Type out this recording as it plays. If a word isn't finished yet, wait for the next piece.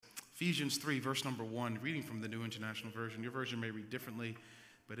Ephesians 3, verse number 1, reading from the New International Version. Your version may read differently,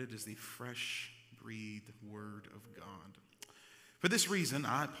 but it is the fresh breathed word of God. For this reason,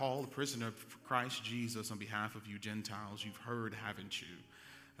 I, Paul, a prisoner of Christ Jesus, on behalf of you Gentiles, you've heard, haven't you,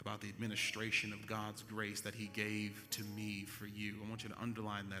 about the administration of God's grace that he gave to me for you. I want you to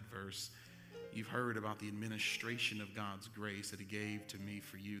underline that verse. You've heard about the administration of God's grace that he gave to me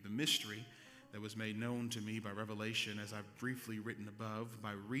for you. The mystery that was made known to me by revelation, as I've briefly written above.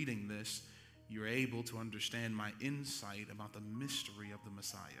 By reading this, you're able to understand my insight about the mystery of the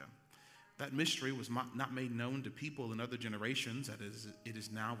Messiah. That mystery was not made known to people in other generations, it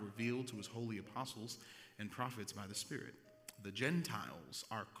is now revealed to his holy apostles and prophets by the Spirit. The Gentiles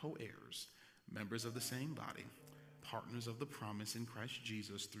are co-heirs, members of the same body, partners of the promise in Christ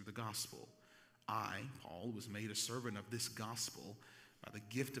Jesus through the gospel. I, Paul, was made a servant of this gospel by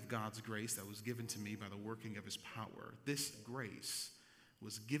the gift of God's grace that was given to me by the working of his power. This grace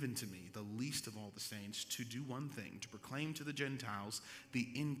was given to me, the least of all the saints, to do one thing, to proclaim to the Gentiles the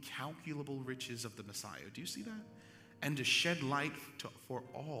incalculable riches of the Messiah. Do you see that? And to shed light for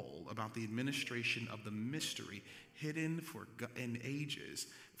all about the administration of the mystery hidden for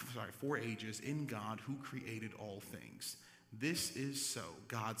ages in God who created all things. This is so.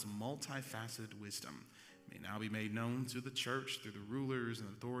 God's multifaceted wisdom may now be made known to the church through the rulers and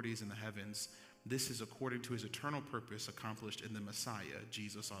authorities in the heavens. This is according to his eternal purpose accomplished in the Messiah,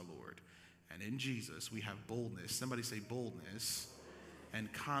 Jesus our Lord. And in Jesus we have boldness. Somebody say boldness.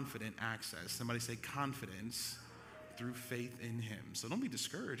 And confident access. Somebody say confidence through faith in him. So don't be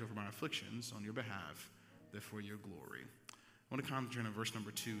discouraged over my afflictions on your behalf. They're for your glory. I want to concentrate on verse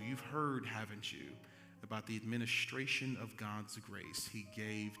number 2. You've heard, haven't you, about the administration of God's grace he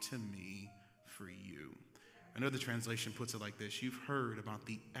gave to me for you. Another translation puts it like this. You've heard about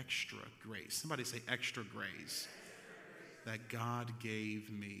the extra grace. Somebody say extra grace that God gave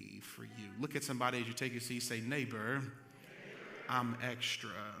me for you. Look at somebody as you take your seat. Say, neighbor, I'm extra.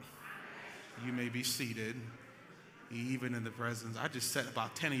 You may be seated. Even in the presence. I just set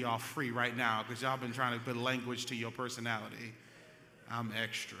about 10 of y'all free right now because y'all been trying to put language to your personality. I'm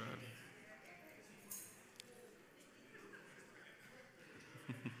extra.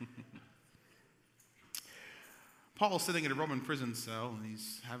 Paul's sitting in a Roman prison cell, and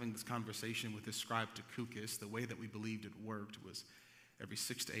he's having this conversation with his scribe Tychicus. The way that we believed it worked was every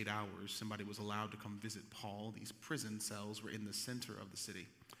 6 to 8 hours, somebody was allowed to come visit Paul. These prison cells were in the center of the city.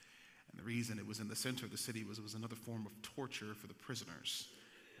 And the reason it was in the center of the city was it was another form of torture for the prisoners.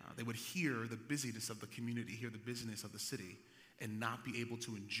 They would hear the busyness of the community, hear the busyness of the city, and not be able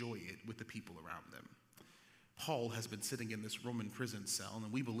to enjoy it with the people around them. Paul has been sitting in this Roman prison cell,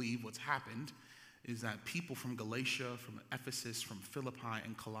 and we believe what's happened is that people from Galatia, from Ephesus, from Philippi,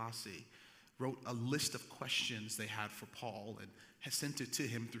 and Colossae wrote a list of questions they had for Paul and had sent it to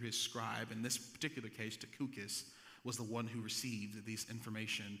him through his scribe. In this particular case, Tychicus was the one who received these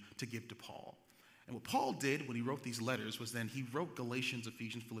information to give to Paul. And what Paul did when he wrote these letters was then he wrote Galatians,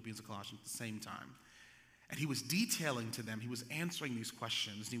 Ephesians, Philippians, and Colossians at the same time. And he was detailing to them, he was answering these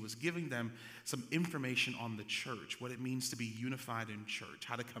questions, and he was giving them some information on the church, what it means to be unified in church,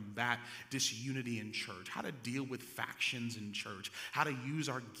 how to combat disunity in church, how to deal with factions in church, how to use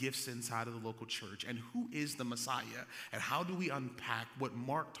our gifts inside of the local church, and who is the Messiah, and how do we unpack what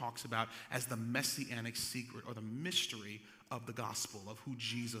Mark talks about as the messianic secret or the mystery of the gospel of who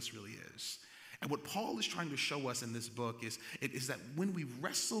Jesus really is. And what Paul is trying to show us in this book is that when we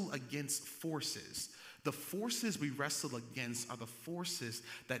wrestle against forces, the forces we wrestle against are the forces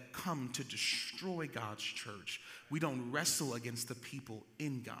that come to destroy God's church. We don't wrestle against the people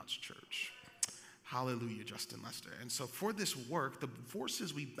in God's church. Hallelujah, Justin Lester. And so for this work, the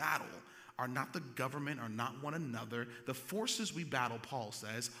forces we battle are not the government, are not one another. The forces we battle, Paul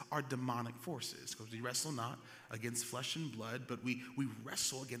says, are demonic forces. Because we wrestle not against flesh and blood, but we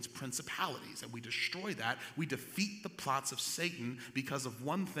wrestle against principalities, and we destroy that. We defeat the plots of Satan because of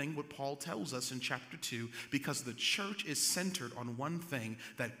one thing, what Paul tells us in chapter 2, because the church is centered on one thing,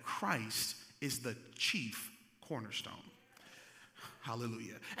 that Christ is the chief cornerstone.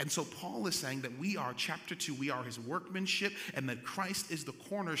 Hallelujah. And so Paul is saying that we are, chapter 2, we are his workmanship, and that Christ is the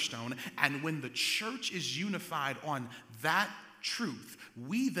cornerstone. And when the church is unified on that truth,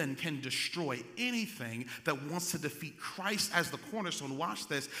 we then can destroy anything that wants to defeat Christ as the cornerstone. Watch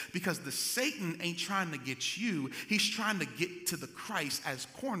this, because the Satan ain't trying to get you. He's trying to get to the Christ as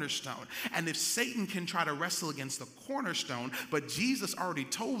cornerstone. And if Satan can try to wrestle against the cornerstone, but Jesus already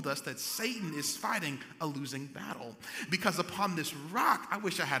told us that Satan is fighting a losing battle. Because upon this rock, I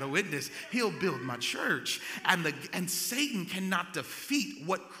wish I had a witness, he'll build my church. And Satan cannot defeat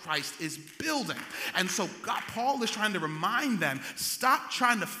what Christ is building. And so Paul is trying to remind them them. Stop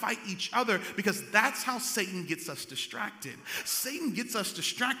trying to fight each other, because that's how Satan gets us distracted. Satan gets us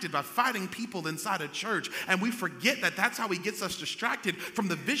distracted by fighting people inside a church, and we forget that that's how he gets us distracted from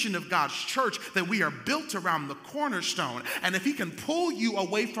the vision of God's church, that we are built around the cornerstone. And if he can pull you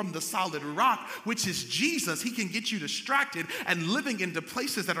away from the solid rock, which is Jesus, he can get you distracted and living into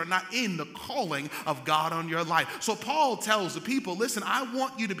places that are not in the calling of God on your life. So Paul tells the people, listen, I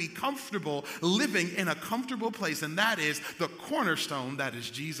want you to be comfortable living in a comfortable place, and that is the cornerstone, that is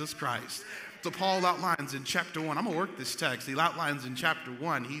Jesus Christ. So Paul outlines in chapter 1, I'm going to work this text. He outlines in chapter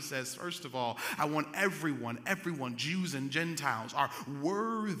 1, he says, first of all, I want everyone, Jews and Gentiles, are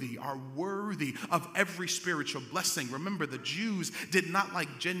worthy of every spiritual blessing. Remember, the Jews did not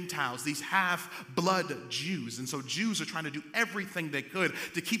like Gentiles, these half-blood Jews. And so Jews are trying to do everything they could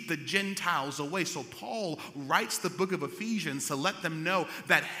to keep the Gentiles away. So Paul writes the book of Ephesians to let them know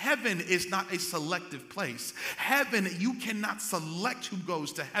that heaven is not a selective place. Heaven, you cannot select who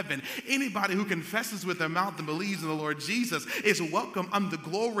goes to heaven. Anybody who confesses with their mouth and believes in the Lord Jesus is welcome unto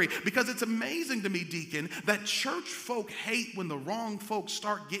glory. Because it's amazing to me, Deacon, that church folk hate when the wrong folks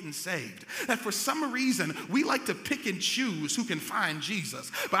start getting saved. That for some reason, we like to pick and choose who can find Jesus.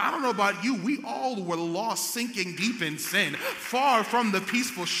 But I don't know about you, we all were lost, sinking deep in sin, far from the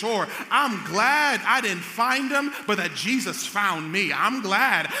peaceful shore. I'm glad I didn't find him, but that Jesus found me. I'm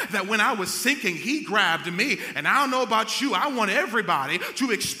glad that when I was sinking, he grabbed me. And I don't know about you, I want everybody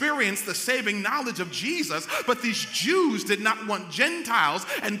to experience the saving knowledge of Jesus, but these Jews did not want Gentiles,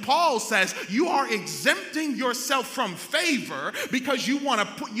 and Paul says you are exempting yourself from favor because you want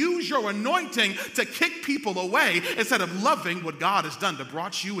to use your anointing to kick people away instead of loving what God has done to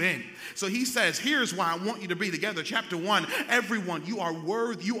brought you in. So he says, here's why I want you to be together. Chapter 1, everyone, you are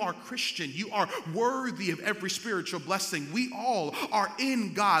worthy, you are Christian, you are worthy of every spiritual blessing. We all are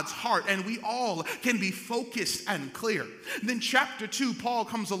in God's heart, and we all can be focused and clear. Then chapter 2, Paul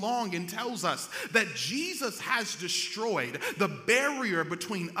comes along and tells us that Jesus has destroyed the barrier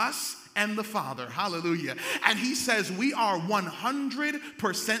between us and the Father. Hallelujah. And he says we are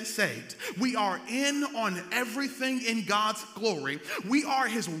 100% saved. We are in on everything in God's glory. We are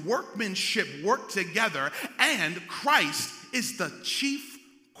his workmanship worked together, and Christ is the chief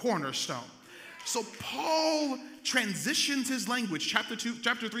cornerstone. So Paul transitions his language, chapter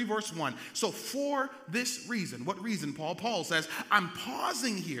 3, verse 1. So for this reason, what reason, Paul? Paul says, I'm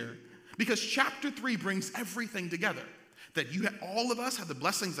pausing here because chapter 3 brings everything together. That all of us have the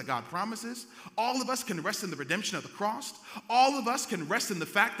blessings that God promises. All of us can rest in the redemption of the cross. All of us can rest in the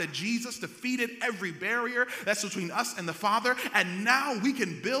fact that Jesus defeated every barrier that's between us and the Father. And now we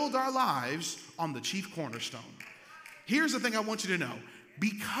can build our lives on the chief cornerstone. Here's the thing I want you to know.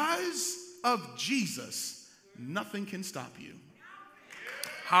 Because of Jesus, nothing can stop you.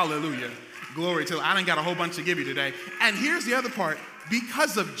 Hallelujah. Glory to God. I done got a whole bunch to give you today. And here's the other part.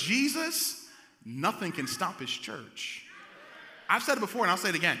 Because of Jesus, nothing can stop his church. I've said it before and I'll say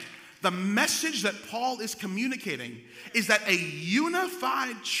it again. The message that Paul is communicating is that a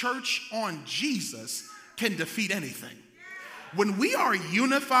unified church on Jesus can defeat anything. When we are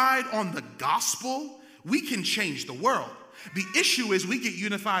unified on the gospel, we can change the world. The issue is we get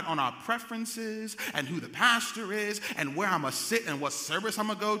unified on our preferences and who the pastor is and where I'm going to sit and what service I'm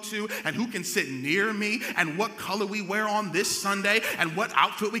going to go to and who can sit near me and what color we wear on this Sunday and what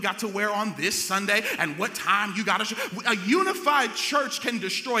outfit we got to wear on this Sunday and what time you got to. A unified church can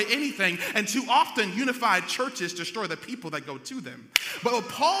destroy anything, and too often unified churches destroy the people that go to them. But what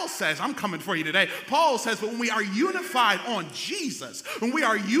Paul says, I'm coming for you today. Paul says, but when we are unified on Jesus, when we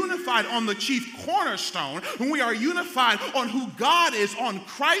are unified on the chief cornerstone, when we are unified on who God is, on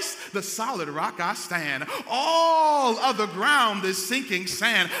Christ, the solid rock I stand. All other ground is sinking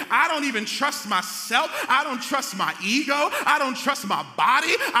sand. I don't even trust myself. I don't trust my ego. I don't trust my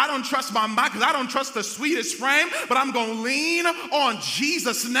body. I don't trust my mind because I don't trust the sweetest frame, but I'm going to lean on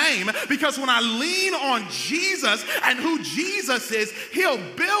Jesus' name, because when I lean on Jesus and who Jesus is, he'll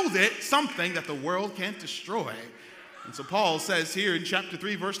build it something that the world can't destroy. And so Paul says here in chapter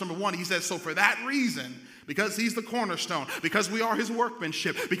 3, verse number 1, he says, so for that reason, because he's the cornerstone, because we are his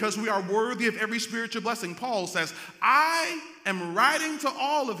workmanship, because we are worthy of every spiritual blessing, Paul says, I am writing to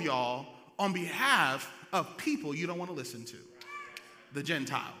all of y'all on behalf of people you don't want to listen to, the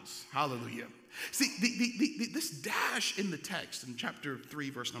Gentiles. Hallelujah. See, this dash in the text in chapter 3,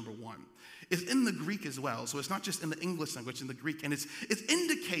 verse number 1, is in the Greek as well. So it's not just in the English language, in the Greek. And it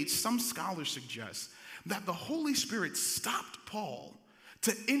indicates, some scholars suggest, that the Holy Spirit stopped Paul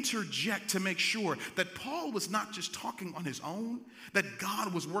to interject to make sure that Paul was not just talking on his own, that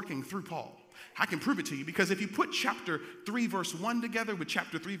God was working through Paul. I can prove it to you, because if you put chapter 3, verse 1 together with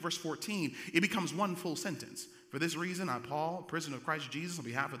chapter 3, verse 14, it becomes one full sentence. For this reason, I, Paul, prisoner of Christ Jesus, on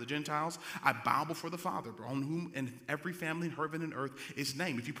behalf of the Gentiles, I bow before the Father, on whom in every family in heaven and earth is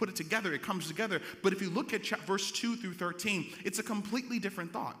named. If you put it together, it comes together. But if you look at verse 2 through 13, it's a completely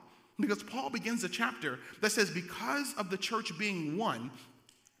different thought. Because Paul begins a chapter that says, because of the church being one,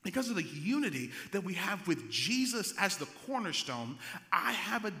 because of the unity that we have with Jesus as the cornerstone, I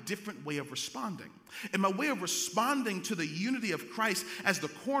have a different way of responding. And my way of responding to the unity of Christ as the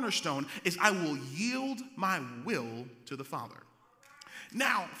cornerstone is I will yield my will to the Father.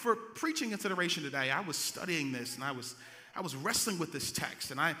 Now, for preaching consideration today, I was studying this and I was wrestling with this text.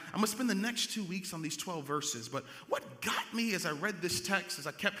 And I'm going to spend the next 2 weeks on these 12 verses. But what got me as I read this text, as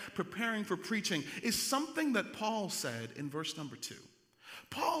I kept preparing for preaching, is something that Paul said in verse number 2.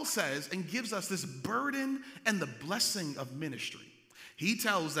 Paul says and gives us this burden and the blessing of ministry. He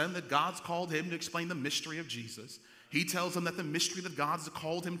tells them that God's called him to explain the mystery of Jesus. He tells them that the mystery that God's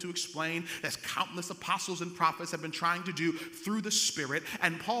called him to explain, as countless apostles and prophets have been trying to do through the Spirit.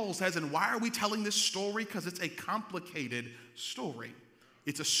 And Paul says, and why are we telling this story? Because it's a complicated story.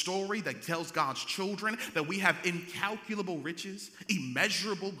 It's a story that tells God's children that we have incalculable riches,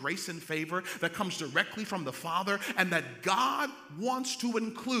 immeasurable grace and favor that comes directly from the Father, and that God wants to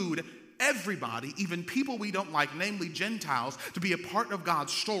include everybody, even people we don't like, namely Gentiles, to be a part of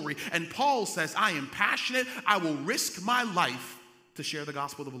God's story. And Paul says, I am passionate. I will risk my life to share the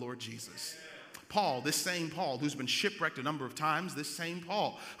gospel of the Lord Jesus. Paul, this same Paul who's been shipwrecked a number of times, this same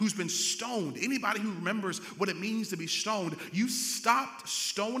Paul who's been stoned. Anybody who remembers what it means to be stoned, you stopped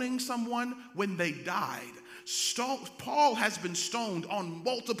stoning someone when they died. Paul has been stoned on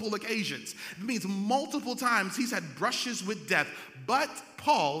multiple occasions. It means multiple times he's had brushes with death, but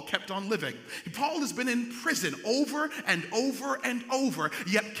Paul kept on living. Paul has been in prison over and over and over,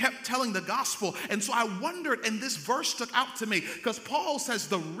 yet kept telling the gospel. And so I wondered, and this verse stuck out to me, because Paul says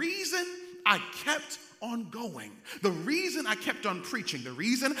the reason I kept on going, the reason I kept on preaching, the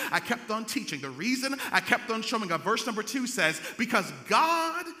reason I kept on teaching, the reason I kept on showing up. Verse number 2 says, because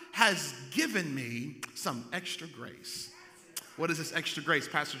God has given me some extra grace. What is this extra grace,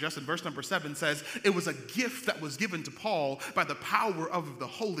 Pastor Justin? Verse number 7 says, it was a gift that was given to Paul by the power of the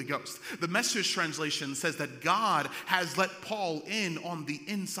Holy Ghost. The Message translation says that God has let Paul in on the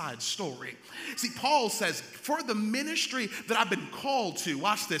inside story. See, Paul says, for the ministry that I've been called to,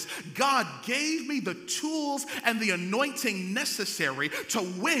 watch this, God gave me the tools and the anointing necessary to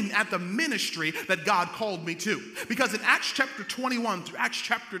win at the ministry that God called me to. Because in Acts chapter 21 through Acts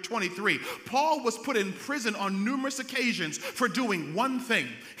chapter 23, Paul was put in prison on numerous occasions for doing one thing.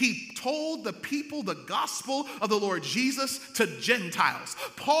 He told the people the gospel of the Lord Jesus to Gentiles.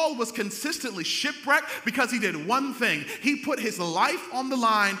 Paul was consistently shipwrecked because he did one thing. He put his life on the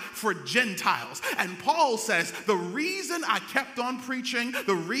line for Gentiles. And Paul says, the reason I kept on preaching,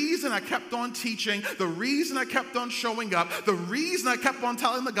 the reason I kept on teaching, the reason I kept on showing up, the reason I kept on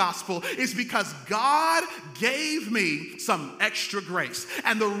telling the gospel is because God gave me some extra grace.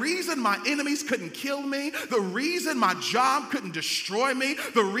 And the reason my enemies couldn't kill me, the reason my job couldn't destroy me,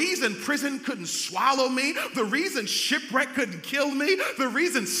 the reason prison couldn't swallow me, the reason shipwreck couldn't kill me, the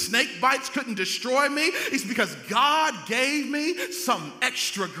reason snake bites couldn't destroy me is because God gave me some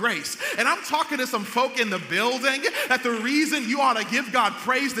extra grace. And I'm talking to some folk in the building that the reason you ought to give God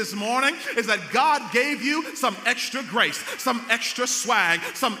praise this morning is that God gave you some extra grace, some extra swag,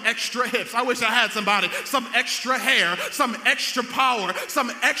 some extra hips. I wish I had somebody, some extra hair, some extra power,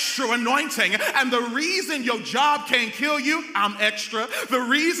 some extra anointing. And the reason your job can't kill you, I'm extra. The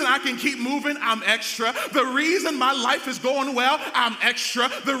reason I can keep moving, I'm extra. The reason my life is going well, I'm extra.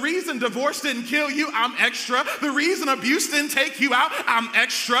 The reason divorce didn't kill you, I'm extra. The reason abuse didn't take you out, I'm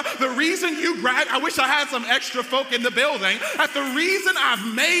extra. The reason you I wish I had some extra folk in the building. That the reason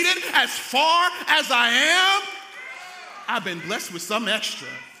I've made it as far as I am, I've been blessed with some extra.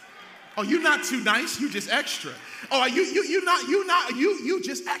 Oh, you're not too nice, you just extra. Oh, you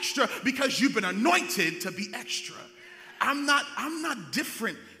just extra because you've been anointed to be extra. I'm not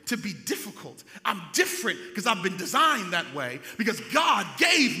different to be difficult. I'm different because I've been designed that way because God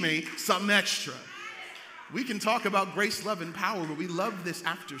gave me some extra. We can talk about grace, love, and power, but we love this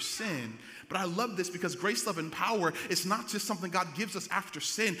after sin. But I love this because grace, love, and power is not just something God gives us after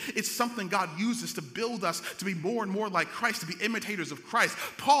sin. It's something God uses to build us to be more and more like Christ, to be imitators of Christ.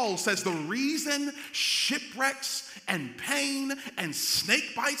 Paul says the reason shipwrecks and pain and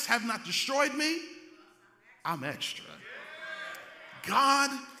snake bites have not destroyed me, I'm extra. God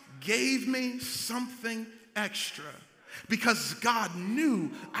gave me something extra because God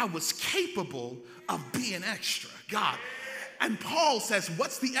knew I was capable of being extra. God. And Paul says,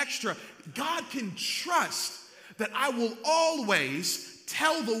 what's the extra? God can trust that I will always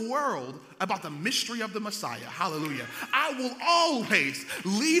tell the world about the mystery of the Messiah. Hallelujah. I will always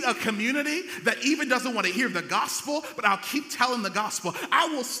lead a community that even doesn't want to hear the gospel, but I'll keep telling the gospel. I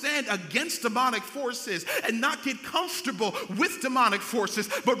will stand against demonic forces and not get comfortable with demonic forces,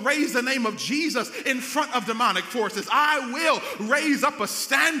 but raise the name of Jesus in front of demonic forces. I will raise up a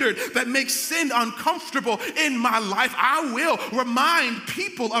standard that makes sin uncomfortable in my life. I will remind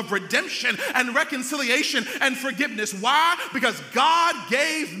people of redemption and reconciliation and forgiveness. Why? Because God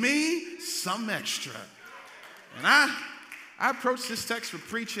gave me some extra. And I approach this text with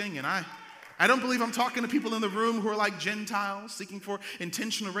preaching, and I don't believe I'm talking to people in the room who are like Gentiles seeking for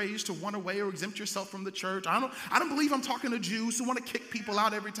intentional ways to run away or exempt yourself from the church. I don't believe I'm talking to Jews who want to kick people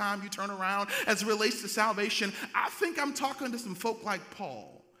out every time you turn around as it relates to salvation. I think I'm talking to some folk like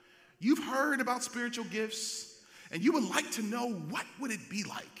Paul. You've heard about spiritual gifts, and you would like to know, what would it be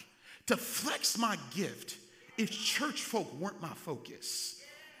like to flex my gift if church folk weren't my focus?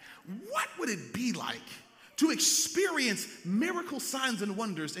 What would it be like to experience miracle signs and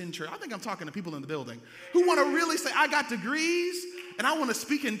wonders in church? I think I'm talking to people in the building who want to really say, I got degrees and I want to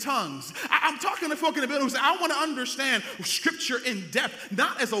speak in tongues. I'm talking to folk in the building who say, I want to understand scripture in depth,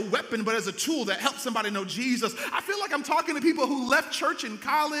 not as a weapon, but as a tool that helps somebody know Jesus. I feel like I'm talking to people who left church in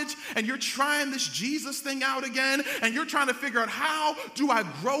college, and you're trying this Jesus thing out again, and you're trying to figure out, how do I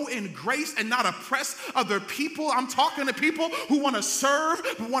grow in grace and not oppress other people? I'm talking to people who want to serve,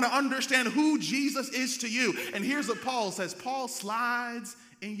 but want to understand who Jesus is to you. And here's what Paul says. Paul slides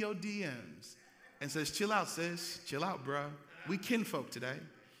in your DMs and says, chill out, sis. Chill out, bro. We kinfolk today.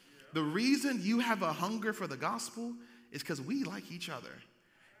 The reason you have a hunger for the gospel is because we like each other.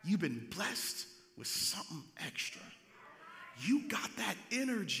 You've been blessed with something extra. You got that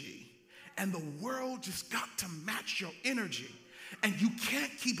energy, and the world just got to match your energy. And you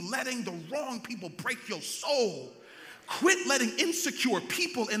can't keep letting the wrong people break your soul. Quit letting insecure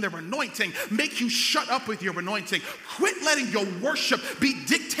people in their anointing make you shut up with your anointing. Quit letting your worship be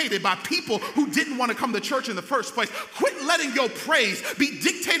dictated by people who didn't want to come to church in the first place. Quit letting your praise be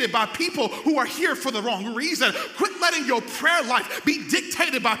dictated by people who are here for the wrong reason. Quit letting your prayer life be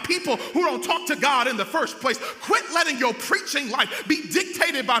dictated by people who don't talk to God in the first place. Quit letting your preaching life be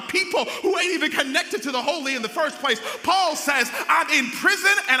dictated by people who ain't even connected to the holy in the first place. Paul says, I'm in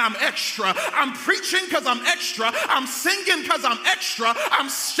prison and I'm extra. I'm preaching because I'm extra. I'm singing because I'm extra. I'm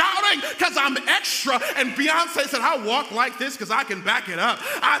shouting because I'm extra. And Beyonce said, I walk like this because I can back it up.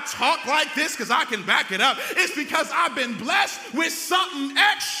 I talk like this because I can back it up. It's because I've been blessed with something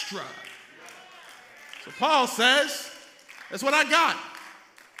extra. So Paul says, that's what I got.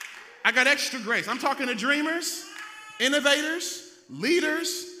 I got extra grace. I'm talking to dreamers, innovators,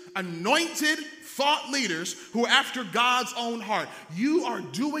 leaders, anointed thought leaders who are after God's own heart. You are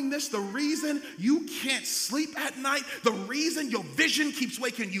doing this. The reason you can't sleep at night, the reason your vision keeps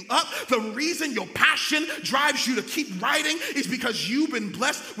waking you up, the reason your passion drives you to keep writing is because you've been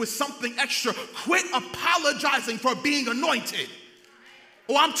blessed with something extra. Quit apologizing for being anointed.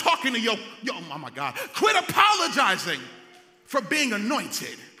 Oh, I'm talking to yo, oh my God. Quit apologizing for being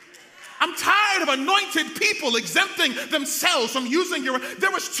anointed. I'm tired of anointed people exempting themselves from using your... There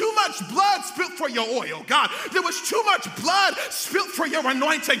was too much blood spilt for your oil, God. There was too much blood spilt for your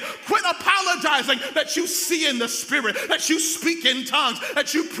anointing. Quit apologizing that you see in the spirit, that you speak in tongues,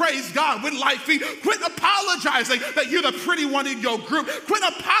 that you praise God with light feet. Quit apologizing that you're the pretty one in your group. Quit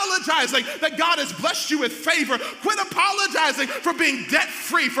apologizing that God has blessed you with favor. Quit apologizing for being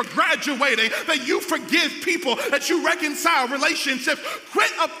debt-free, for graduating, that you forgive people, that you reconcile relationships.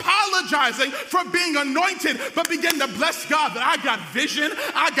 Quit apologizing for being anointed, but begin to bless God that I got vision,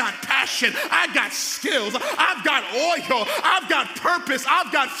 I got passion, I got skills, I've got oil, I've got purpose,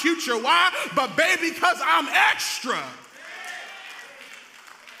 I've got future. Why? But baby, because I'm extra.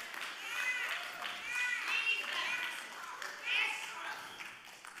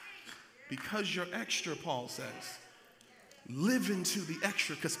 Because you're extra, Paul says. Live into the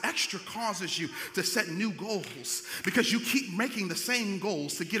extra, because extra causes you to set new goals, because you keep making the same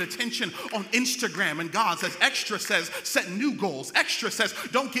goals to get attention on Instagram. And God says, extra says, set new goals. Extra says,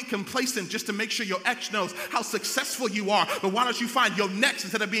 don't get complacent just to make sure your ex knows how successful you are. But why don't you find your next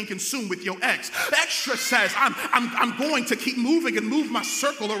instead of being consumed with your ex? Extra says, I'm going to keep moving and move my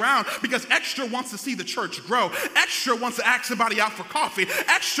circle around, because extra wants to see the church grow. Extra wants to ask somebody out for coffee.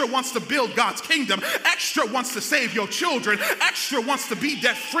 Extra wants to build God's kingdom. Extra wants to save your children. Extra wants to be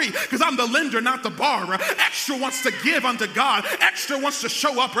debt free because I'm the lender, not the borrower. Extra wants to give unto God. Extra wants to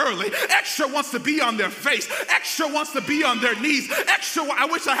show up early. Extra wants to be on their face. Extra wants to be on their knees. Extra, I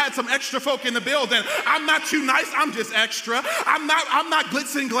wish I had some extra folk in the building. I'm not too nice, I'm just extra. I'm not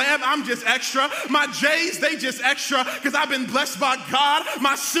glitz and glam, I'm just extra. My J's, they just extra because I've been blessed by God.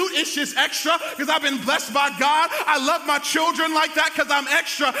 My suit is just extra because I've been blessed by God. I love my children like that because I'm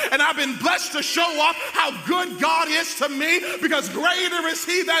extra, and I've been blessed to show off how good God is to me, because greater is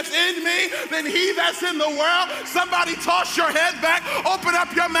he that's in me than he that's in the world. Somebody toss your head back, open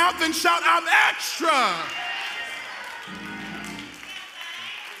up your mouth and shout, I'm extra.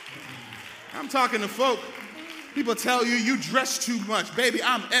 I'm talking to folk. People tell you, you dress too much. Baby,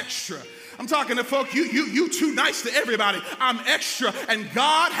 I'm extra. I'm talking to folk, you too nice to everybody. I'm extra. And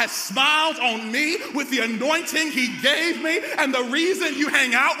God has smiled on me with the anointing he gave me. And the reason you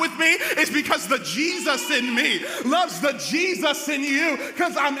hang out with me is because the Jesus in me loves the Jesus in you,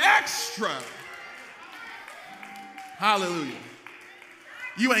 because I'm extra. Hallelujah.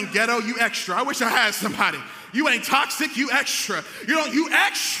 You ain't ghetto, you extra. I wish I had somebody. You ain't toxic, you extra. You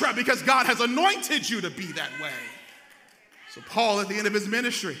extra because God has anointed you to be that way. So Paul, at the end of his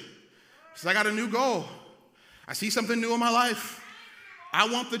ministry, says, I got a new goal. I see something new in my life. I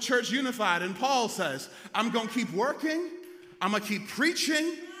want the church unified. And Paul says, I'm going to keep working. I'm going to keep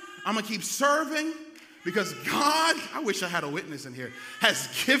preaching. I'm going to keep serving, because God, I wish I had a witness in here, has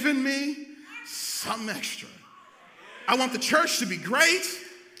given me something extra. I want the church to be great.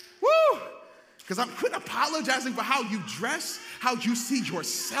 Woo! Because I'm quit apologizing for how you dress, how you see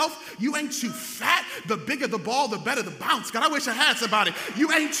yourself. You ain't too fat. The bigger the ball, the better the bounce. God, I wish I had somebody.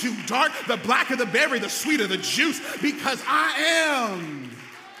 You ain't too dark. The blacker the berry, the sweeter the juice. Because I am.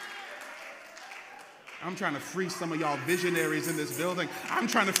 I'm trying to free some of y'all visionaries in this building. I'm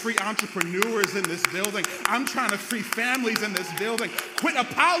trying to free entrepreneurs in this building. I'm trying to free families in this building. Quit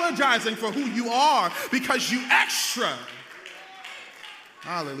apologizing for who you are, because you extra.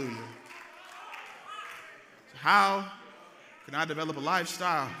 Hallelujah. How can I develop a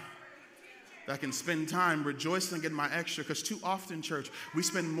lifestyle that can spend time rejoicing in my extra? Because too often, church, we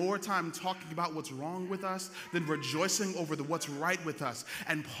spend more time talking about what's wrong with us than rejoicing over what's right with us.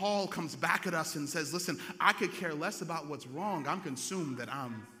 And Paul comes back at us and says, listen, I could care less about what's wrong. I'm consumed that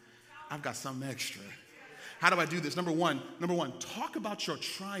I've got something extra. How do I do this? Number one, talk about your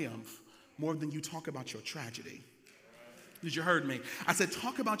triumph more than you talk about your tragedy. Did you heard me? I said,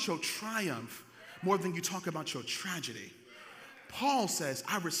 talk about your triumph more than you talk about your tragedy. Paul says,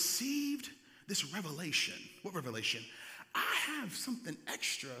 I received this revelation. What revelation? I have something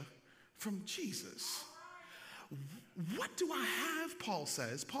extra from Jesus. What do I have, Paul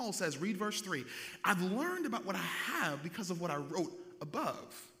says? Paul says, read verse 3. I've learned about what I have because of what I wrote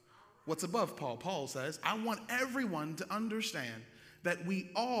above. What's above, Paul? Paul says, I want everyone to understand that we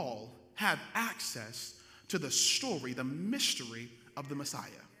all have access to the story, the mystery of the Messiah.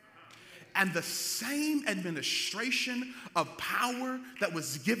 And the same administration of power that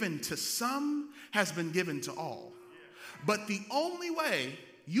was given to some has been given to all. But the only way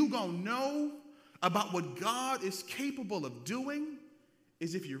you gonna know about what God is capable of doing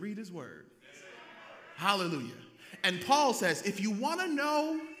is if you read his word. Hallelujah. And Paul says, if you wanna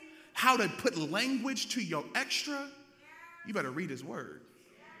know how to put language to your extra, you better read his word.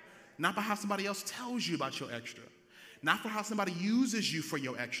 Not by how somebody else tells you about your extra. Not for how somebody uses you for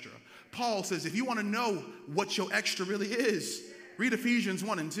your extra. Paul says, if you want to know what your extra really is, read Ephesians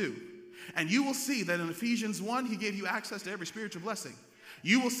 1 and 2. And you will see that in Ephesians 1, he gave you access to every spiritual blessing.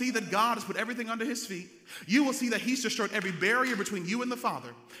 You will see that God has put everything under his feet. You will see that he's destroyed every barrier between you and the Father.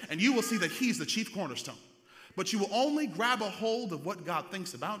 And you will see that he's the chief cornerstone. But you will only grab a hold of what God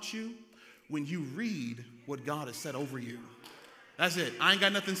thinks about you when you read what God has said over you. That's it. I ain't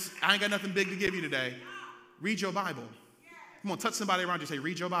got nothing big to give you today. Read your Bible. Come on, touch somebody around you and say,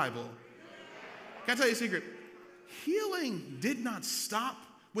 read your Bible. Can I tell you a secret? Healing did not stop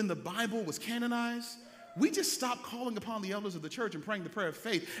when the Bible was canonized. We just stopped calling upon the elders of the church and praying the prayer of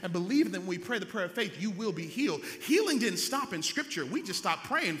faith and believing that when we pray the prayer of faith, you will be healed. Healing didn't stop in Scripture. We just stopped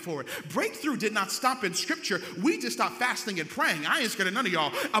praying for it. Breakthrough did not stop in Scripture. We just stopped fasting and praying. I ain't scared of none of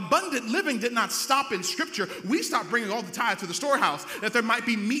y'all. Abundant living did not stop in Scripture. We stopped bringing all the tithes to the storehouse, that there might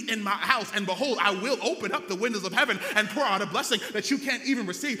be meat in my house. And behold, I will open up the windows of heaven and pour out a blessing that you can't even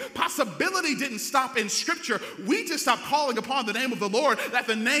receive. Possibility didn't stop in Scripture. We just stopped calling upon the name of the Lord, that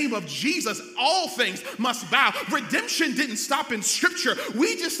the name of Jesus, all things must bow. Redemption didn't stop in Scripture.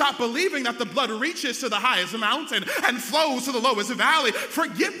 We just stopped believing that the blood reaches to the highest mountain and flows to the lowest valley.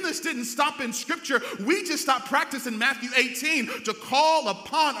 Forgiveness didn't stop in Scripture. We just stopped practicing Matthew 18 to call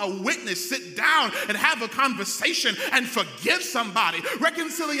upon a witness, sit down and have a conversation and forgive somebody.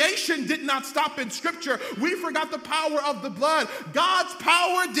 Reconciliation did not stop in Scripture. We forgot the power of the blood. God's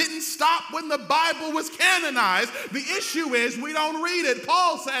power didn't stop when the Bible was canonized. The issue is we don't read it.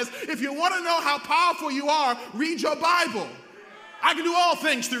 Paul says, if you want to know how powerful you are, read your Bible. I can do all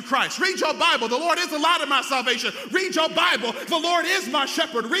things through Christ. Read your Bible. The Lord is the light of my salvation. Read your Bible. The Lord is my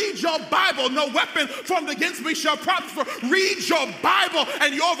shepherd. Read your Bible. No weapon formed against me shall prosper. Read your Bible,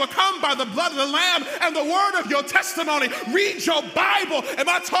 and you overcome by the blood of the Lamb and the word of your testimony. Read your Bible. Am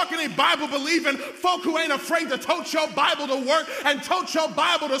I talking to Bible-believing folk who ain't afraid to tote your Bible to work and tote your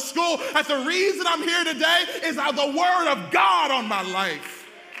Bible to school? That's the reason I'm here today is the word of God on my life.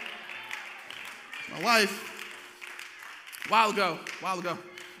 My wife, a while ago,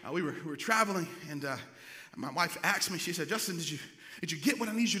 we were traveling, and my wife asked me, she said, Justin, did you get what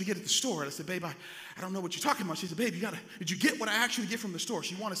I need you to get at the store? And I said, babe, I don't know what you're talking about. She said, babe, did you get what I asked you to get from the store?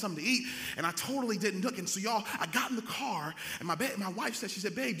 She wanted something to eat, and I totally didn't look. And so y'all, I got in the car, and my wife said, she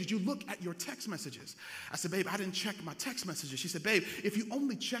said, babe, did you look at your text messages? I said, babe, I didn't check my text messages. She said, babe, if you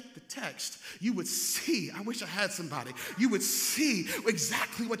only checked the text, you would see, I wish I had somebody, you would see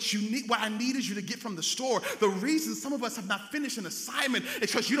exactly what you need, what I needed you to get from the store. The reason some of us have not finished an assignment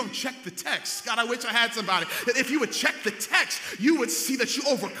is because you don't check the text. God, I wish I had somebody. That if you would check the text, you would see that you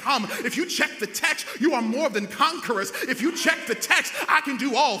overcome. If you check the text, you are more than conquerors. If you check the text, I can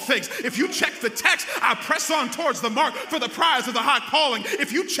do all things. If you check the text, I press on towards the mark for the prize of the high calling.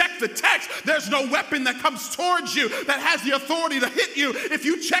 If you check the text, there's no weapon that comes towards you that has the authority to hit you. If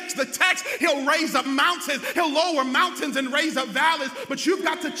you check the text, he'll raise up mountains. He'll lower mountains and raise up valleys, but you've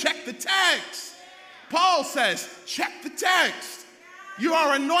got to check the text. Paul says, check the text. You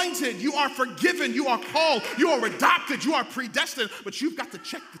are anointed, you are forgiven, you are called, you are adopted, you are predestined, but you've got to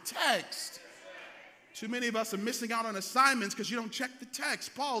check the text. Too many of us are missing out on assignments because you don't check the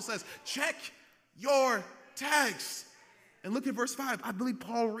text. Paul says, check your text. And look at verse 5. I believe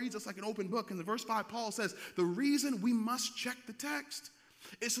Paul reads us like an open book. And in verse 5, Paul says, the reason we must check the text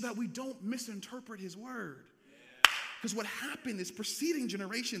is so that we don't misinterpret his word. Because what happened is preceding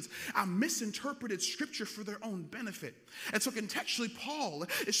generations misinterpreted Scripture for their own benefit. And so contextually, Paul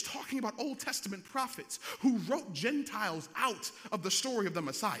is talking about Old Testament prophets who wrote Gentiles out of the story of the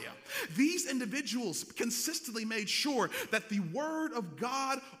Messiah. These individuals consistently made sure that the word of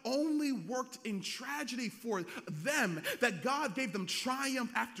God only worked in tragedy for them, that God gave them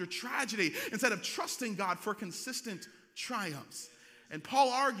triumph after tragedy instead of trusting God for consistent triumphs. And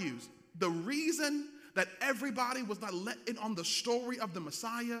Paul argues the reason that everybody was not let in on the story of the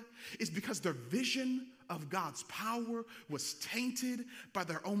Messiah is because their vision of God's power was tainted by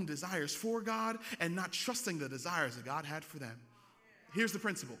their own desires for God and not trusting the desires that God had for them. Here's the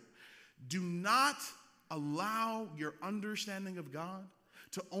principle. Do not allow your understanding of God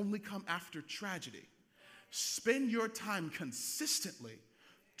to only come after tragedy. Spend your time consistently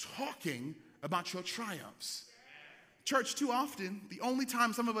talking about your triumphs. Church, too often, the only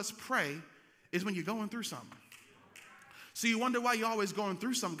time some of us pray is when you're going through something. So you wonder why you're always going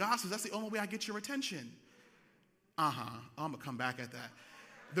through something. God says, that's the only way I get your attention. I'm going to come back at that.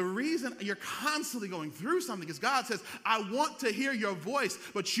 The reason you're constantly going through something is God says, I want to hear your voice,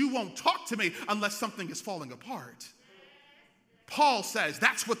 but you won't talk to me unless something is falling apart. Paul says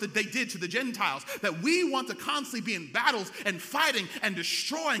that's what they did to the Gentiles, that we want to constantly be in battles and fighting and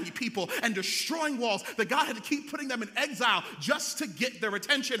destroying people and destroying walls, that God had to keep putting them in exile just to get their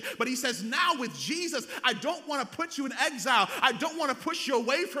attention. But he says, now with Jesus, I don't want to put you in exile. I don't want to push you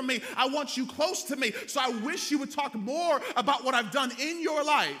away from me. I want you close to me. So I wish you would talk more about what I've done in your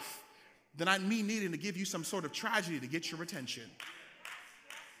life than me needing to give you some sort of tragedy to get your attention.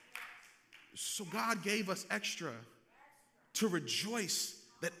 So God gave us extra to rejoice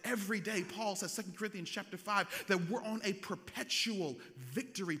that every day, Paul says, 2 Corinthians chapter 5, that we're on a perpetual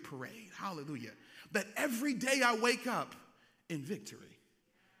victory parade. Hallelujah. That every day I wake up in victory.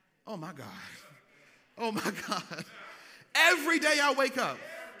 Oh my God. Oh my God. Every day I wake up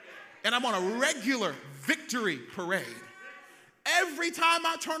and I'm on a regular victory parade. Every time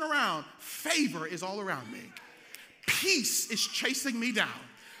I turn around, favor is all around me. Peace is chasing me down.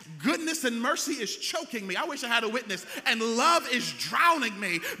 Goodness and mercy is choking me. I wish I had a witness. And love is drowning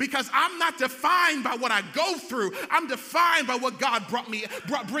me because I'm not defined by what I go through. I'm defined by what God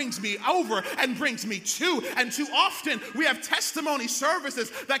brings me over and brings me to. And too often we have testimony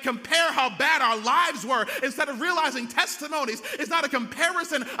services that compare how bad our lives were instead of realizing testimonies is not a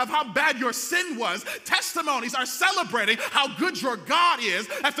comparison of how bad your sin was. Testimonies are celebrating how good your God is.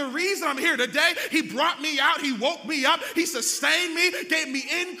 That's the reason I'm here today. He brought me out. He woke me up. He sustained me, gave me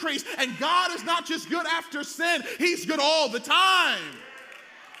increase. And God is not just good after sin. He's good all the time.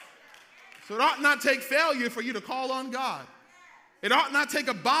 So it ought not take failure for you to call on God. It ought not take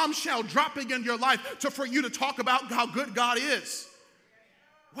a bombshell dropping in your life for you to talk about how good God is.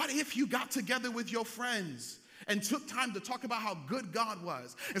 What if you got together with your friends and took time to talk about how good God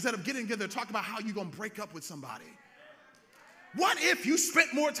was instead of getting together to talk about how you're going to break up with somebody? What if you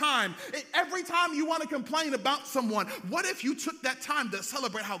spent more time, every time you want to complain about someone, what if you took that time to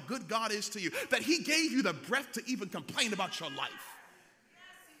celebrate how good God is to you, that he gave you the breath to even complain about your life?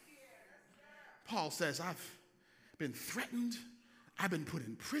 Paul says, I've been threatened, I've been put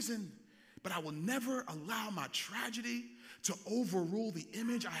in prison, but I will never allow my tragedy to overrule the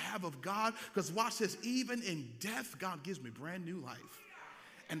image I have of God, because watch this, even in death, God gives me brand new life.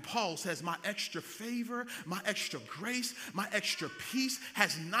 And Paul says, my extra favor, my extra grace, my extra peace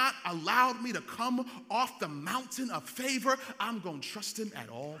has not allowed me to come off the mountain of favor. I'm going to trust him at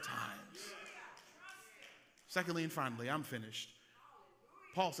all times. Secondly and finally, I'm finished.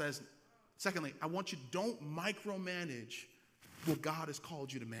 Paul says, secondly, I want you, don't micromanage what God has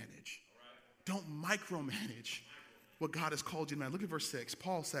called you to manage. Don't micromanage what God has called you to manage. Look at verse 6.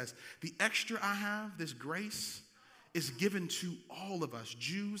 Paul says, the extra I have, this grace, is given to all of us,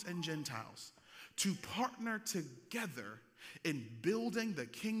 Jews and Gentiles, to partner together in building the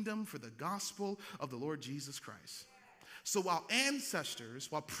kingdom for the gospel of the Lord Jesus Christ. So while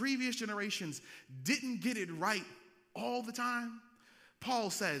previous generations didn't get it right all the time, Paul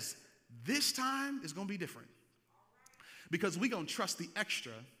says this time is going to be different because we're going to trust the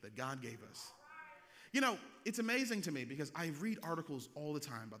extra that God gave us. You know, it's amazing to me because I read articles all the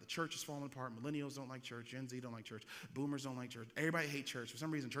time about the church is falling apart. Millennials don't like church. Gen Z don't like church. Boomers don't like church. Everybody hates church. For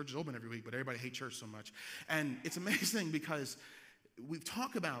some reason, church is open every week, but everybody hates church so much. And it's amazing because we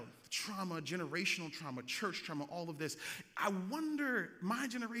talk about trauma, generational trauma, church trauma, all of this. I wonder, my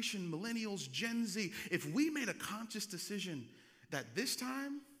generation, millennials, Gen Z, if we made a conscious decision that this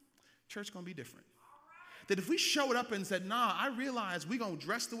time, church is going to be different. That if we showed up and said, nah, I realize we're going to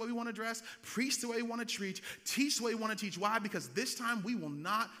dress the way we want to dress, preach the way we want to preach, teach the way we want to teach. Why? Because this time we will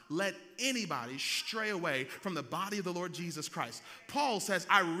not let anybody stray away from the body of the Lord Jesus Christ. Paul says,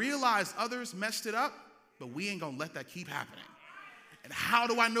 I realize others messed it up, but we ain't going to let that keep happening. And how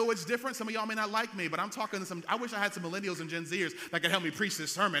do I know it's different? Some of y'all may not like me, but I'm talking to I wish I had some millennials and Gen Zers that could help me preach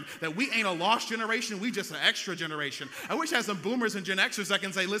this sermon, that we ain't a lost generation, we just an extra generation. I wish I had some boomers and Gen Xers that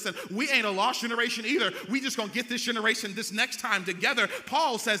can say, listen, we ain't a lost generation either. We just gonna get this generation this next time together.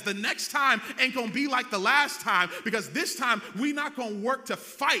 Paul says the next time ain't gonna be like the last time, because this time we not gonna work to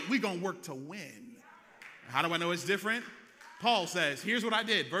fight, we gonna work to win. How do I know it's different? Paul says, here's what I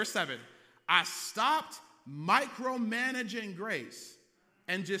did, verse 7. I stopped micromanaging grace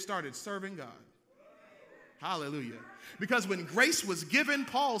and just started serving God. Hallelujah. Because when grace was given,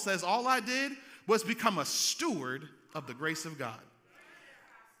 Paul says, all I did was become a steward of the grace of God.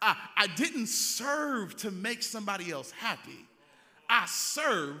 I didn't serve to make somebody else happy. I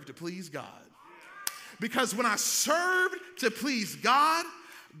served to please God. Because when I served to please God,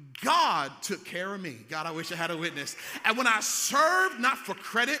 God took care of me. God, I wish I had a witness. And when I served not for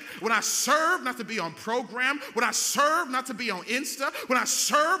credit, when I served not to be on program, when I served not to be on Insta, when I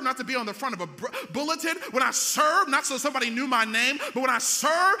served not to be on the front of a bulletin, when I served not so somebody knew my name, but when I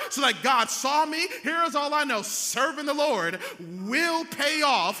served so that God saw me, here's all I know. Serving the Lord will pay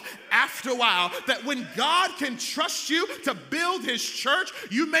off after a while. That when God can trust you to build his church,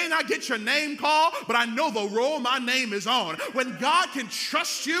 you may not get your name called, but I know the roll my name is on. When God can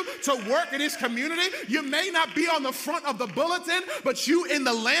trust you to work in his community, you may not be on the front of the bulletin, but you in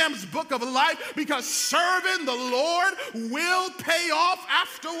the Lamb's book of life, because serving the Lord will pay off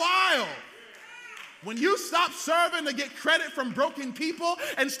after a while. When you stop serving to get credit from broken people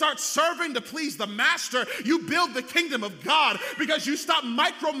and start serving to please the master, you build the kingdom of God, because you stop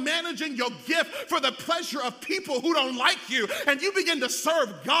micromanaging your gift for the pleasure of people who don't like you, and you begin to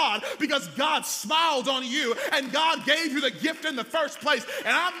serve God because God smiled on you and God gave you the gift in the first place. And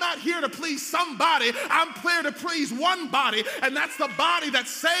I'm not here to please somebody, I'm here to please one body, and that's the body that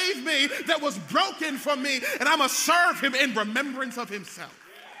saved me, that was broken for me, and I'm going to serve him in remembrance of himself.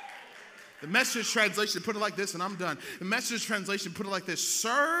 The Message translation put it like this, and I'm done. The Message translation put it like this: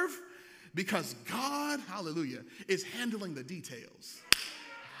 serve because God, hallelujah, is handling the details.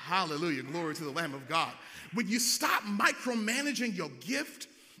 Hallelujah, glory to the Lamb of God. When you stop micromanaging your gift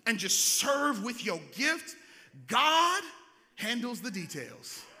and just serve with your gift, God handles the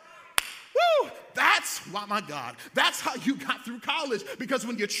details. Woo! That's why, my God, that's how you got through college, because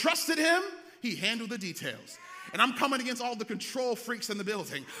when you trusted him, he handled the details. And I'm coming against all the control freaks in the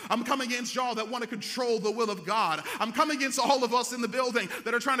building. I'm coming against y'all that want to control the will of God. I'm coming against all of us in the building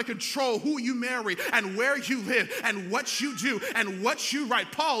that are trying to control who you marry and where you live and what you do and what you write.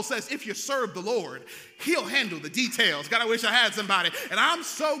 Paul says if you serve the Lord, he'll handle the details. God, I wish I had somebody. And I'm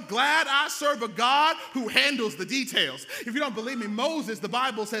so glad I serve a God who handles the details. If you don't believe me, Moses, the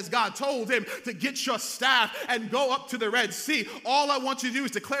Bible says God told him to get your staff and go up to the Red Sea. All I want you to do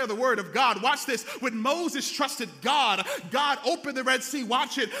is declare the word of God. Watch this. When Moses trusted God, God opened the Red Sea.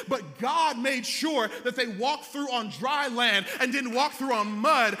 Watch it. But God made sure that they walked through on dry land and didn't walk through on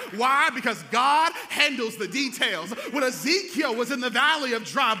mud. Why? Because God handles the details. When Ezekiel was in the valley of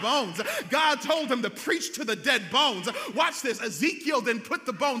dry bones, God told him to preach to the dead bones. Watch this. Ezekiel then put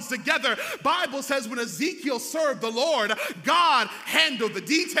the bones together. Bible says when Ezekiel served the Lord, God handled the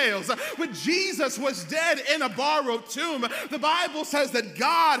details. When Jesus was dead in a borrowed tomb, the Bible says that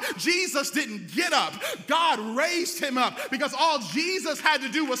Jesus didn't get up. God raised him up, because all Jesus had to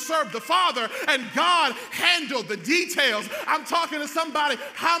do was serve the Father, and God handled the details. I'm talking to somebody.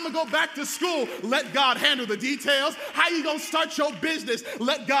 How am I going to go back to school? Let God handle the details. How you going to start your business?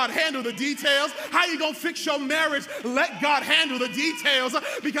 Let God handle the details. How you going to fix your marriage? Let God handle the details,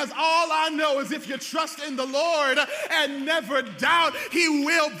 because all I know is if you trust in the Lord and never doubt, he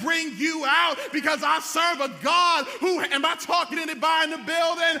will bring you out, because I serve a God who, am I talking to anybody in the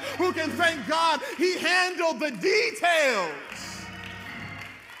building who can thank God he handled the details?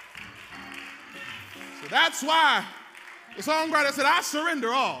 So that's why the songwriter said, I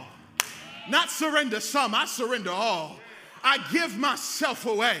surrender all. Not surrender some, I surrender all. I give myself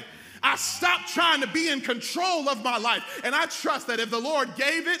away. I stop trying to be in control of my life. And I trust that if the Lord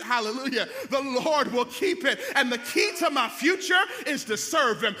gave it, hallelujah, the Lord will keep it. And the key to my future is to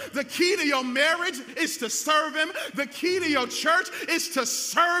serve him. The key to your marriage is to serve him. The key to your church is to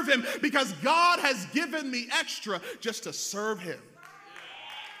serve him, because God has given me extra just to serve him.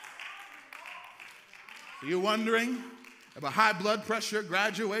 Are you wondering about high blood pressure,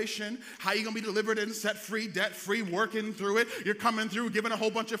 graduation, how you going to be delivered and set free, debt-free, working through it? You're coming through, giving a whole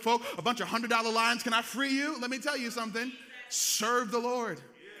bunch of folk a bunch of $100 lines. Can I free you? Let me tell you something. Serve the Lord.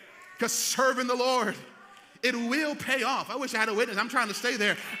 Because serving the Lord, it will pay off. I wish I had a witness. I'm trying to stay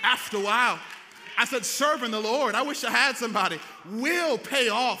there after a while. I said serving the Lord, I wish I had somebody, will pay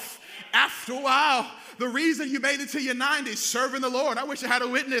off after a while. The reason you made it to your 90s, serving the Lord, I wish I had a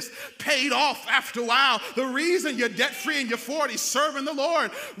witness, paid off after a while. The reason you're debt-free in your 40s, serving the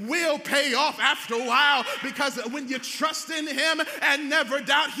Lord, will pay off after a while, because when you trust in him and never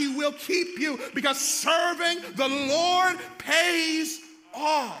doubt, he will keep you, because serving the Lord pays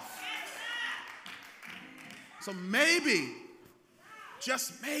off. So maybe,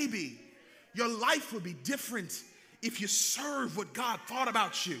 just maybe, your life would be different if you serve what God thought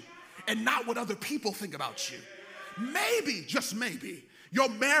about you and not what other people think about you. Maybe, just maybe, your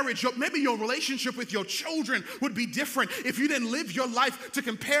marriage, maybe your relationship with your children would be different if you didn't live your life to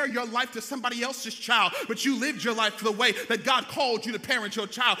compare your life to somebody else's child, but you lived your life the way that God called you to parent your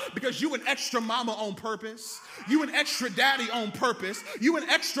child, because you an extra mama on purpose. You an extra daddy on purpose. You an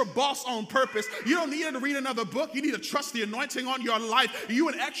extra boss on purpose. You don't need to read another book. You need to trust the anointing on your life. You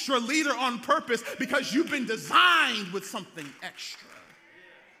an extra leader on purpose, because you've been designed with something extra.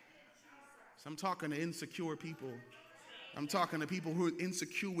 So I'm talking to insecure people. I'm talking to people who are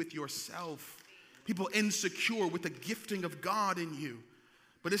insecure with yourself. People insecure with the gifting of God in you.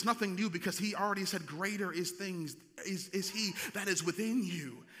 But it's nothing new, because he already said greater is he that is within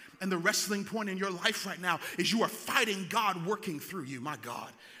you. And the wrestling point in your life right now is you are fighting God working through you, my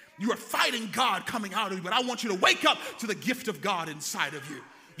God. You are fighting God coming out of you. But I want you to wake up to the gift of God inside of you.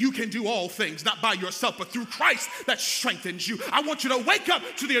 You can do all things, not by yourself, but through Christ that strengthens you. I want you to wake up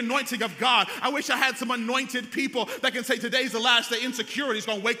to the anointing of God. I wish I had some anointed people that can say, today's the last day, insecurity is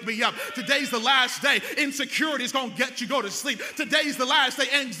going to wake me up. Today's the last day, insecurity is going to get you go to sleep. Today's the last day,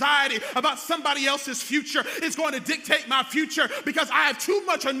 anxiety about somebody else's future is going to dictate my future, because I have too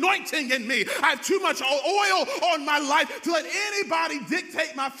much anointing in me. I have too much oil on my life to let anybody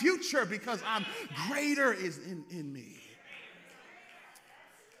dictate my future, because greater is in me.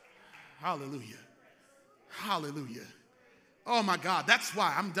 Hallelujah. Hallelujah. Oh my God, that's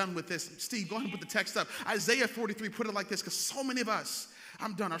why I'm done with this. Steve, go ahead and put the text up. Isaiah 43, put it like this, because so many of us,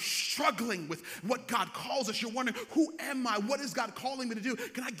 I'm done, are struggling with what God calls us. You're wondering, who am I? What is God calling me to do?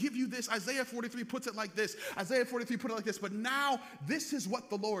 Can I give you this? Isaiah 43 puts it like this. Isaiah 43 put it like this. But now this is what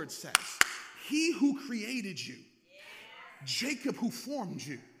the Lord says. He who created you, Jacob who formed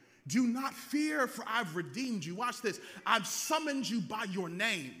you, do not fear, for I've redeemed you. Watch this. I've summoned you by your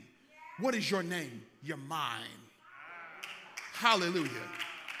name. What is your name? You're mine. Hallelujah.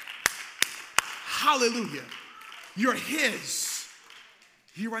 Hallelujah. You're his.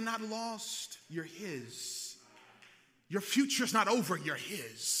 You are not lost. You're his. Your future's not over. You're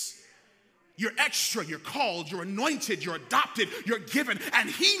his. You're extra. You're called. You're anointed. You're adopted. You're given. And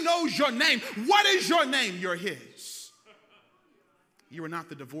he knows your name. What is your name? You're his. You are not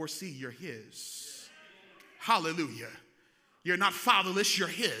the divorcee. You're his. Hallelujah. You're not fatherless. You're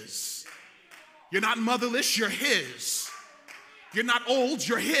his. You're not motherless. You're his. You're not old.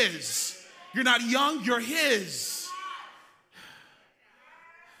 You're his. You're not young. You're his.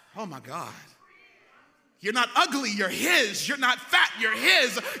 Oh my God. You're not ugly, you're his. You're not fat, you're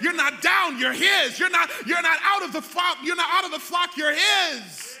his. You're not down, you're his. You're not out of the flock, you're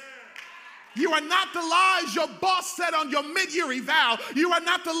his. You are not the lies your boss said on your mid-year eval. You are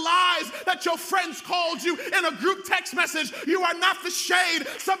not the lies that your friends called you in a group text message. You are not the shade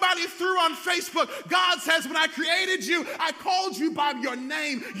somebody threw on Facebook. God says, when I created you, I called you by your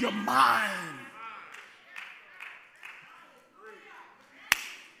name. You're mine.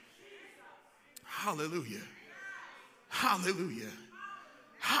 Hallelujah. Hallelujah.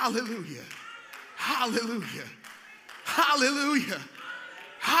 Hallelujah. Hallelujah. Hallelujah.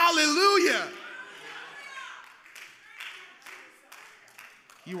 Hallelujah.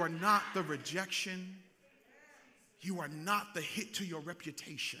 You are not the rejection. You are not the hit to your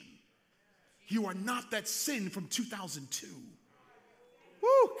reputation. You are not that sin from 2002.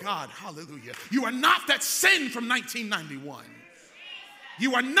 Woo, God, hallelujah. You are not that sin from 1991.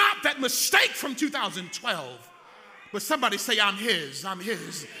 You are not that mistake from 2012. But somebody say, I'm his, I'm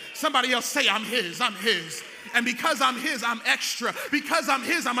his. Somebody else say, I'm his, I'm his. And because I'm his, I'm extra. Because I'm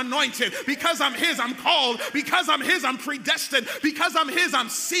his, I'm anointed. Because I'm his, I'm called. Because I'm his, I'm predestined. Because I'm his, I'm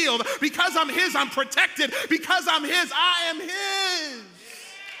sealed. Because I'm his, I'm protected. Because I'm his, I am his.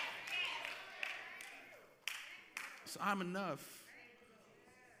 So I'm enough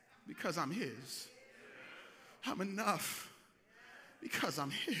because I'm his. I'm enough because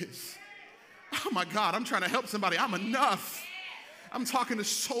I'm his. Oh my God, I'm trying to help somebody. I'm enough. I'm talking to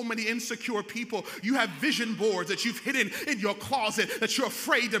so many insecure people. You have vision boards that you've hidden in your closet that you're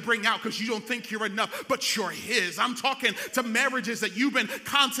afraid to bring out because you don't think you're enough, but you're his. I'm talking to marriages that you've been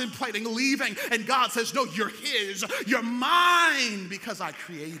contemplating leaving, and God says, no, you're his. You're mine because I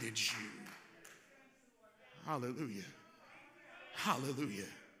created you. Hallelujah. Hallelujah.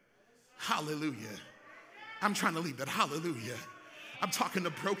 Hallelujah. I'm trying to leave that. Hallelujah. I'm talking to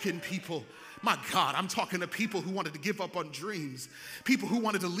broken people. My God, I'm talking to people who wanted to give up on dreams, people who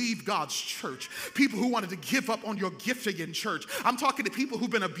wanted to leave God's church, people who wanted to give up on your gifting in church. I'm talking to people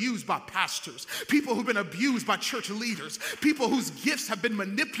who've been abused by pastors, people who've been abused by church leaders, people whose gifts have been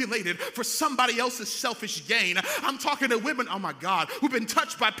manipulated for somebody else's selfish gain. I'm talking to women, oh my God, who've been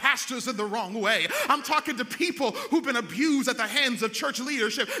touched by pastors in the wrong way. I'm talking to people who've been abused at the hands of church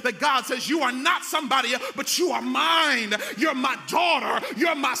leadership, that God says, you are not somebody else, but you are mine. You're my daughter.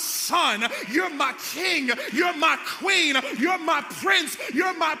 You're my son. You're my king. You're my queen. You're my prince.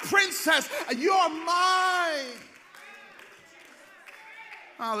 You're my princess. You're mine.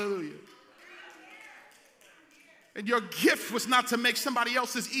 Hallelujah. And your gift was not to make somebody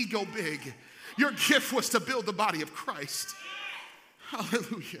else's ego big. Your gift was to build the body of Christ.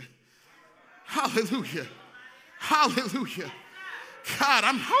 Hallelujah. Hallelujah. Hallelujah. God,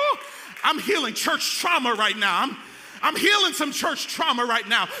 I'm healing church trauma right now. I'm healing some church trauma right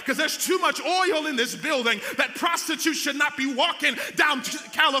now because there's too much oil in this building that prostitutes should not be walking down to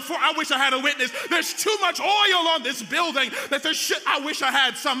California. I wish I had a witness. There's too much oil on this building that I wish I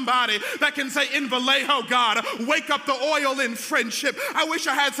had somebody that can say, in Vallejo, God, wake up the oil in friendship. I wish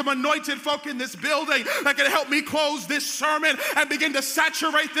I had some anointed folk in this building that can help me close this sermon and begin to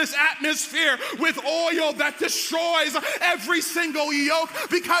saturate this atmosphere with oil that destroys every single yoke,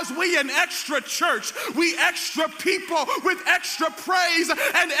 because we an extra church, we extra people with extra praise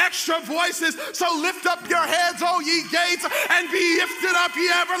and extra voices. So lift up your heads, O ye gates, and be lifted up,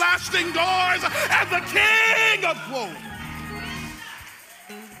 ye everlasting doors, and the King of glory.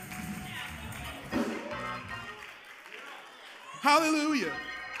 Hallelujah.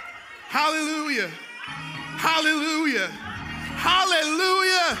 Hallelujah. Hallelujah.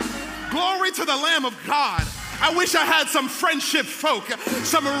 Hallelujah. Glory to the Lamb of God. I wish I had some friendship folk,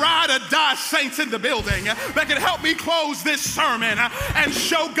 some ride-or-die saints in the building that could help me close this sermon and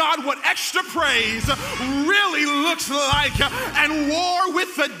show God what extra praise really looks like and war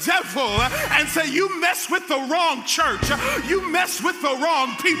with the devil and say, you mess with the wrong church, you mess with the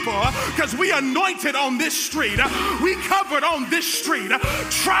wrong people, because we anointed on this street, we covered on this street.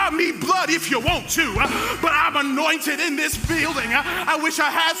 Try me blood if you want to, but I'm anointed in this building. I wish I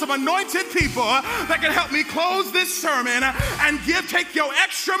had some anointed people that can help me close this sermon and take your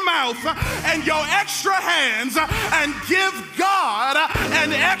extra mouth and your extra hands and give God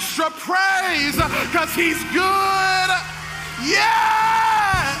an extra praise because he's good.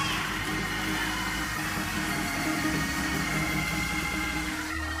 Yeah!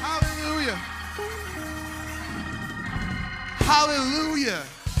 Hallelujah. Hallelujah.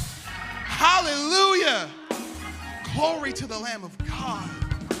 Hallelujah. Glory to the Lamb of God.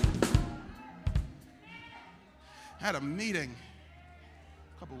 I had a meeting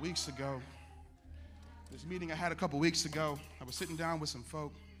a couple weeks ago. This meeting I had a couple weeks ago, I was sitting down with some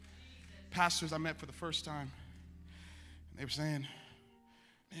folk, pastors I met for the first time. And they were saying,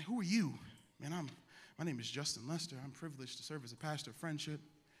 man, who are you? Man, my name is Justin Lester. I'm privileged to serve as a pastor of friendship.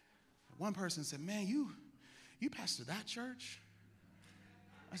 One person said, man, you pastor that church?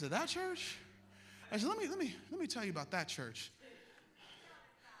 I said, that church? I said, let me tell you about that church.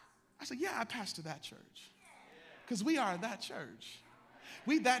 I said, yeah, I pastor that church. Because we are that church.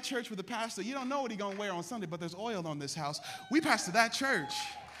 We that church with a pastor. You don't know what he's going to wear on Sunday, but there's oil on this house. We pastor that church.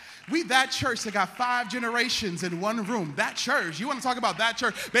 We that church that got 5 generations in one room. That church. You want to talk about that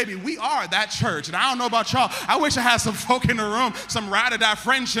church? Baby, we are that church. And I don't know about y'all. I wish I had some folk in the room, some ride-or-die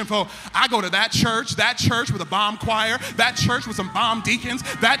friendship folk. I go to that church with a bomb choir, that church with some bomb deacons,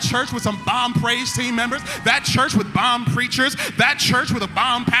 that church with some bomb praise team members, that church with bomb preachers, that church with a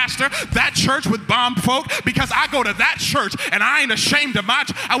bomb pastor, that church with bomb folk, because I go to that church and I ain't ashamed of my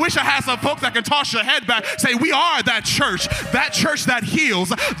church. I wish I had some folk that can toss your head back, say, we are that church that heals,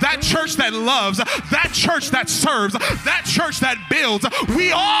 that church that loves, that church that serves, that church that builds.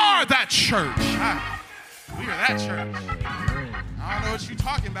 We are that church. We are that church. I don't know what you're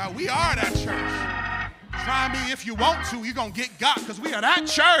talking about. We are that church. Try me if you want to. You're going to get got because we are that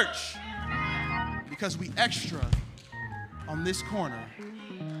church. Because we extra on this corner.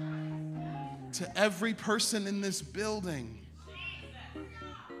 To every person in this building.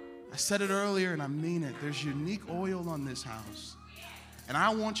 I said it earlier and I mean it. There's unique oil on this house. And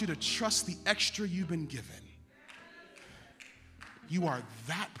I want you to trust the extra you've been given. You are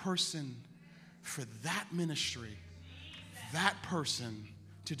that person for that ministry, that person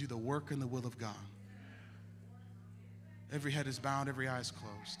to do the work and the will of God. Every head is bowed, every eye is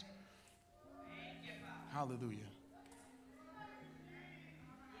closed. Hallelujah.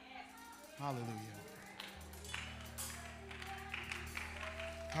 Hallelujah.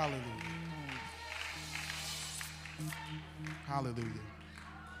 Hallelujah. Hallelujah.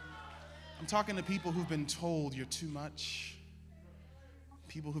 I'm talking to people who've been told you're too much.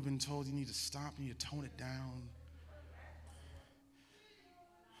 People who've been told you need to stop, you need to tone it down.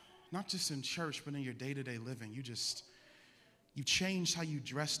 Not just in church, but in your day-to-day living. You changed how you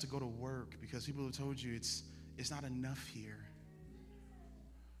dress to go to work because people have told you it's not enough here.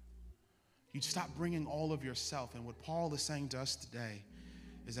 You stop bringing all of yourself. And what Paul is saying to us today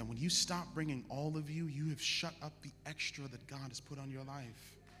is that when you stop bringing all of you, you have shut up the extra that God has put on your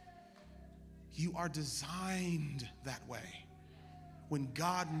life. You are designed that way. When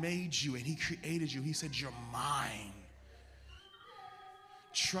God made you and he created you, he said, you're mine.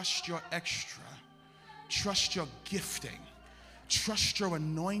 Trust your extra. Trust your gifting. Trust your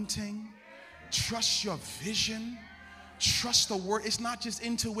anointing. Trust your vision. Trust the word. It's not just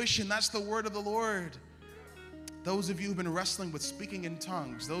intuition. That's the word of the Lord. Those of you who've been wrestling with speaking in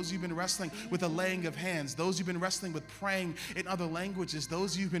tongues, those of you who've been wrestling with the laying of hands, those who've been wrestling with praying in other languages,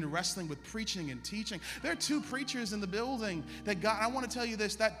 those of you who've been wrestling with preaching and teaching. There are 2 preachers in the building that God, I want to tell you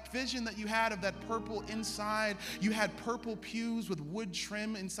this, that vision that you had of that purple inside, you had purple pews with wood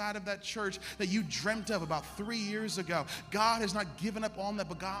trim inside of that church that you dreamt of about 3 years ago. God has not given up on that,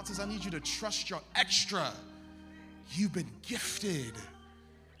 but God says, I need you to trust your extra. You've been gifted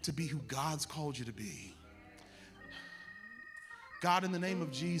to be who God's called you to be. God, in the name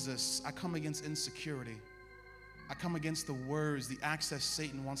of Jesus, I come against insecurity. I come against the words, the access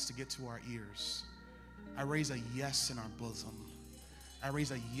Satan wants to get to our ears. I raise a yes in our bosom. I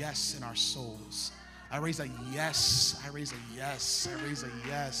raise a yes in our souls. I raise a yes. I raise a yes. I raise a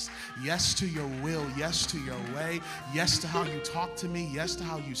yes. Yes to your will. Yes to your way. Yes to how you talk to me. Yes to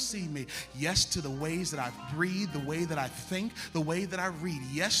how you see me. Yes to the ways that I breathe, the way that I think, the way that I read.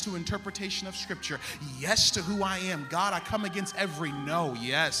 Yes to interpretation of Scripture. Yes to who I am. God, I come against every no.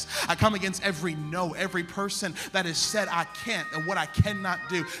 Yes. I come against every no. Every person that has said I can't and what I cannot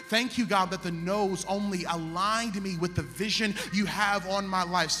do. Thank you, God, that the no's only aligned me with the vision you have on my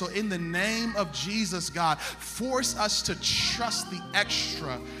life. So in the name of Jesus, God, force us to trust the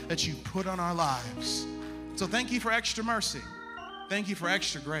extra that you put on our lives. So thank you for extra mercy. Thank you for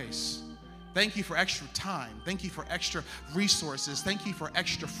extra grace. Thank you for extra time. Thank you for extra resources. Thank you for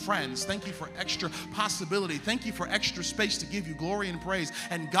extra friends. Thank you for extra possibility. Thank you for extra space to give you glory and praise.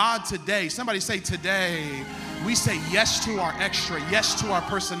 And God, today, somebody say today, we say yes to our extra, yes to our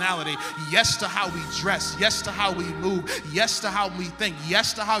personality, yes to how we dress, yes to how we move, yes to how we think,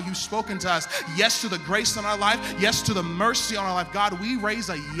 yes to how you've spoken to us, yes to the grace in our life, yes to the mercy on our life. God, we raise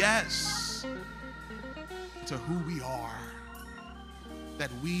a yes to who we are, that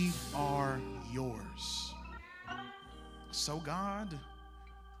we are yours. So God,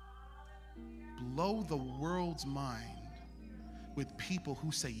 blow the world's mind with people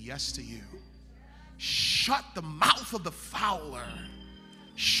who say yes to you. Shut the mouth of the fowler.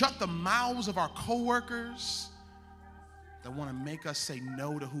 Shut the mouths of our coworkers that want to make us say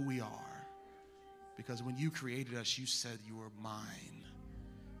no to who we are. Because when you created us, you said you were mine.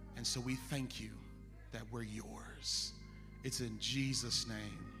 And so we thank you that we're yours. It's in Jesus'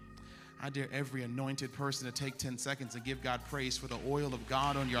 name. I dare every anointed person to take 10 seconds and give God praise for the oil of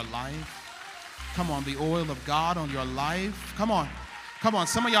God on your life. Come on, the oil of God on your life. Come on. Come on,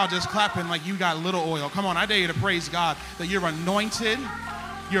 some of y'all just clapping like you got little oil. Come on, I dare you to praise God that you're anointed,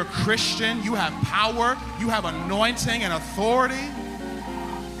 you're a Christian, you have power, you have anointing and authority.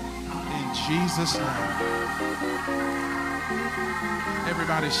 In Jesus' name.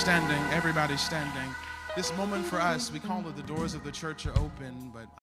 Everybody's standing, everybody's standing. This moment for us, we call it the doors of the church are open, but